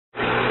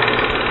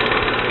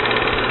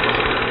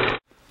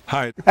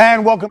Hi.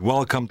 And welcome.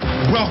 Welcome.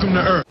 Welcome to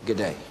Earth. Good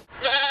day.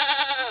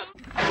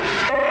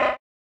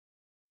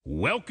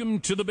 Welcome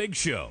to the big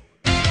show.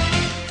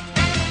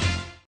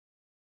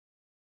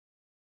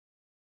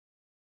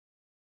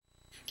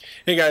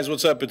 Hey guys,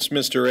 what's up? It's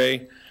Mr.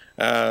 A.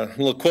 A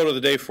little quote of the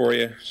day for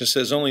you. It just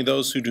says, only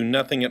those who do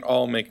nothing at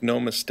all make no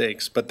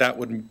mistakes, but that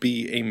would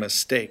be a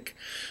mistake.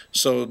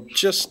 So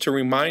just to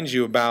remind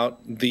you about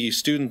the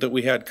student that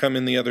we had come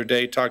in the other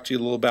day, talk to you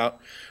a little about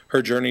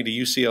her journey to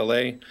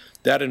UCLA.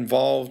 That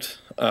involved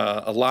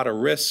a lot of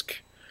risk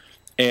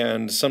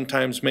and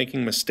sometimes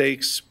making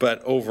mistakes,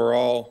 but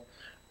overall,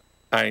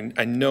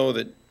 I know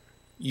that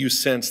you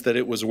sense that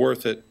it was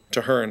worth it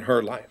to her in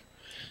her life.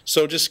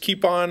 So just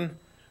keep on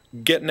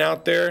getting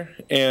out there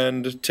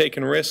and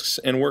taking risks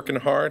and working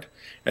hard,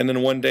 and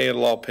then one day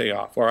it'll all pay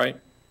off, all right?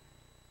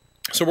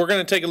 So we're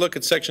going to take a look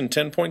at section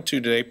 10.2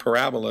 today,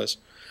 parabolas,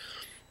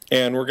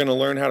 and we're going to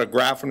learn how to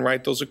graph and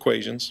write those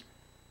equations.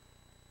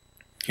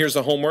 Here's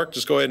the homework.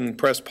 Just go ahead and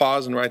press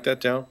pause and write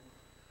that down.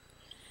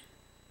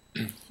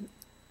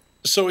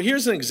 So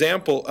here's an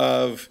example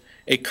of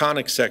a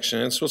conic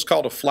section. It's what's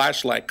called a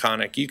flashlight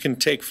conic. You can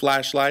take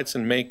flashlights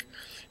and make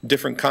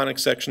different conic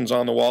sections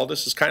on the wall.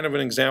 This is kind of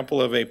an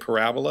example of a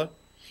parabola.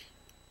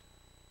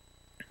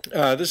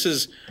 This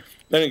is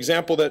an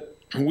example that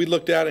we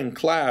looked at in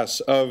class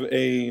of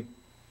a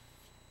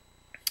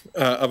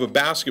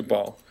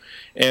basketball,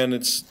 and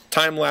it's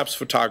time-lapse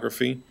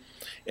photography.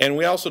 And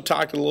we also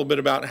talked a little bit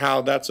about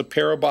how that's a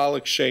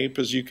parabolic shape,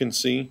 as you can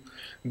see,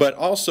 but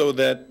also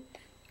that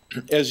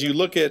as you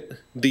look at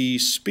the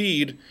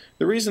speed,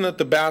 the reason that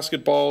the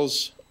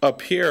basketballs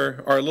up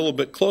here are a little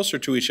bit closer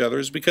to each other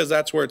is because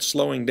that's where it's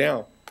slowing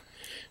down.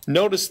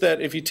 Notice that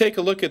if you take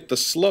a look at the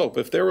slope,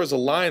 if there was a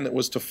line that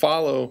was to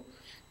follow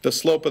the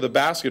slope of the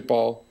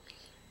basketball,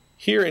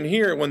 here and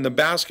here, when the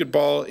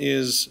basketball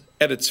is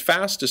at its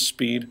fastest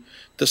speed,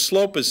 the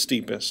slope is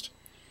steepest.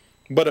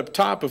 But up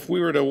top, if we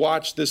were to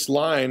watch this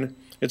line,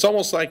 it's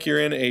almost like you're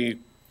in a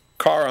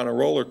car on a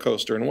roller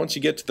coaster, and once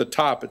you get to the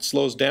top, it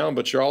slows down,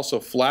 but you're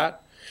also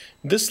flat.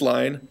 This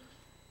line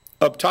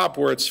up top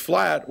where it's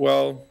flat,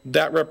 well,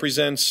 that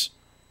represents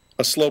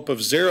a slope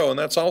of 0, and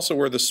that's also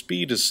where the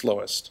speed is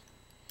slowest.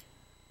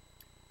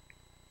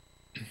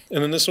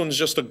 And then this one's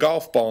just a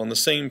golf ball in the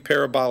same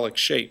parabolic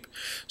shape.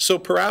 So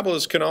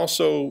parabolas can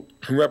also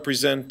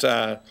represent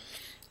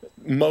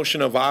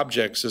motion of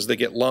objects as they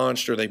get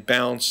launched or they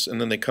bounce and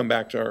then they come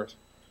back to Earth.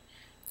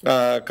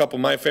 A couple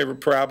of my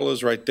favorite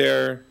parabolas right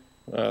there.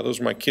 Those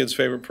are my kids'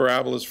 favorite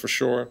parabolas for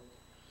sure.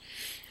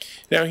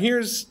 Now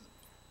here's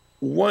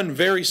one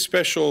very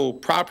special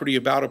property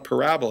about a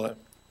parabola.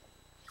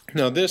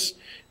 Now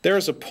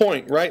there's a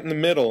point right in the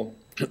middle,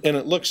 and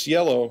it looks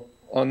yellow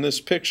on this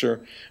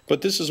picture,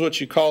 but this is what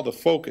you call the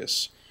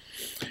focus.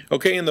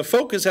 Okay, and the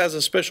focus has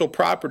a special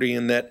property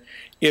in that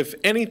if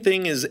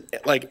anything is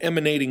like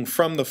emanating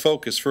from the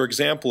focus, for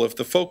example, if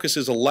the focus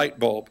is a light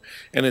bulb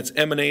and it's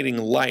emanating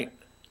light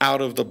out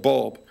of the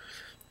bulb,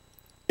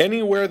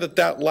 anywhere that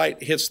that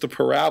light hits the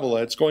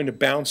parabola, it's going to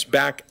bounce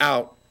back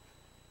out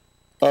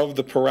of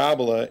the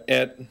parabola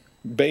at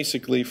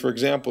basically, for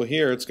example,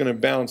 here, it's going to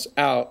bounce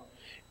out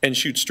and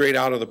shoot straight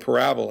out of the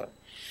parabola.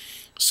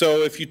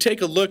 So if you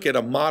take a look at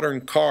a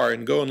modern car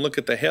and go and look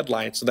at the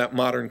headlights of that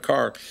modern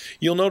car,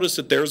 you'll notice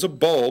that there's a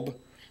bulb,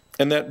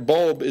 and that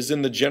bulb is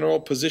in the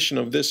general position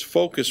of this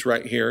focus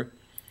right here,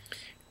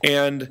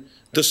 and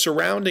the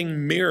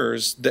surrounding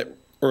mirrors that,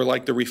 or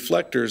like the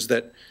reflectors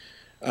that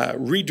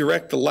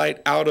redirect the light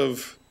out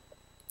of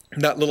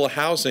that little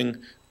housing,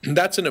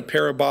 that's in a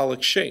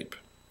parabolic shape.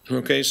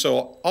 Okay,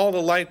 so all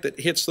the light that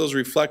hits those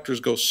reflectors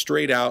goes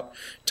straight out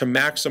to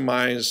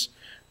maximize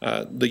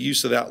the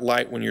use of that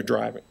light when you're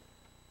driving.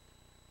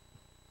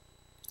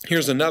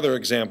 Here's another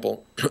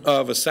example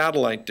of a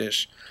satellite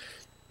dish.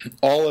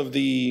 All of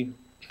the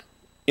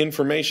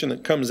information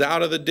that comes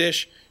out of the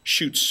dish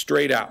shoots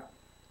straight out.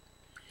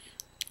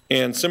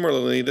 And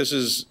similarly, this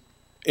is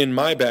in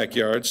my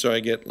backyard, so I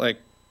get like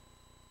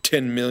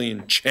 10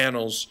 million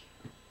channels,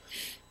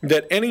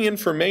 that any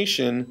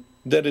information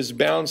that is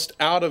bounced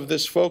out of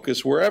this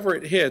focus, wherever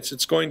it hits,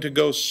 it's going to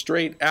go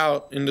straight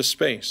out into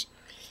space.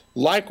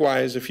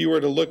 Likewise, if you were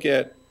to look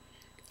at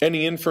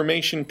any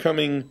information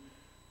coming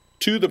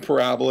to the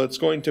parabola, it's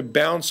going to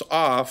bounce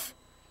off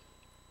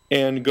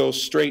and go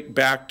straight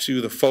back to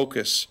the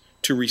focus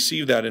to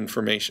receive that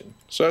information.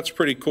 So that's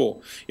pretty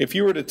cool. If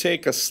you were to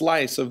take a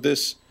slice of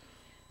this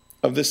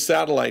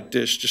satellite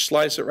dish, just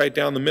slice it right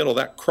down the middle,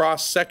 that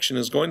cross section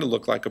is going to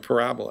look like a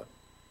parabola.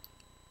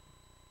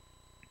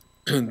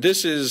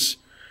 This is,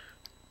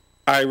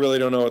 I really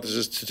don't know what this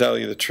is, to tell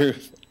you the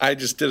truth. I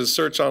just did a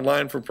search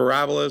online for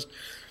parabolas,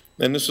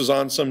 and this was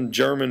on some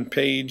German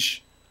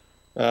page.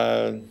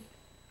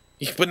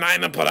 Ich bin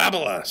eine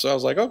Parabola. So I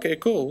was like, okay,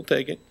 cool, we'll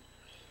take it.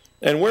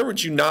 And where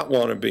would you not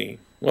want to be?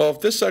 Well,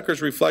 if this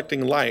sucker's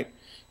reflecting light,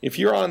 if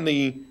you're on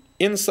the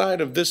inside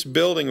of this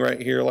building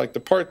right here, like the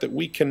part that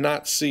we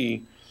cannot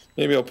see,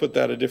 maybe I'll put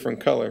that a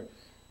different color,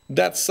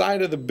 that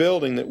side of the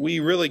building that we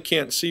really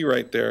can't see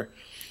right there,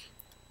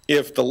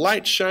 if the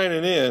light's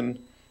shining in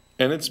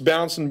and it's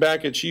bouncing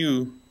back at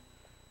you,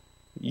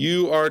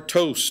 you are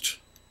toast.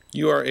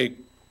 You are a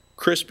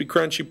crispy,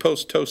 crunchy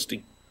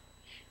post-toasty.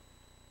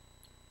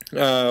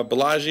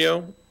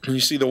 Bellagio, you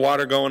see the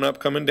water going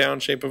up, coming down,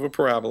 shape of a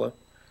parabola.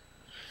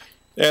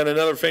 And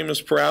another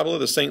famous parabola,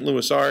 the St.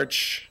 Louis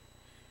Arch.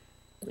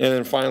 And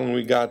then finally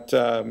we got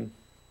a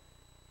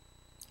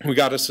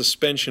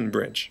suspension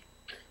bridge.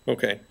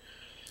 Okay,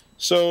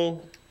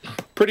 so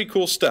pretty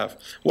cool stuff.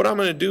 What I'm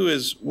going to do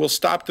is we'll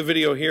stop the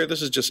video here.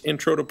 This is just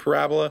intro to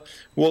parabola.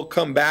 We'll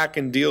come back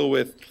and deal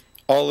with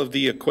all of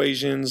the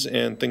equations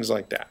and things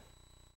like that.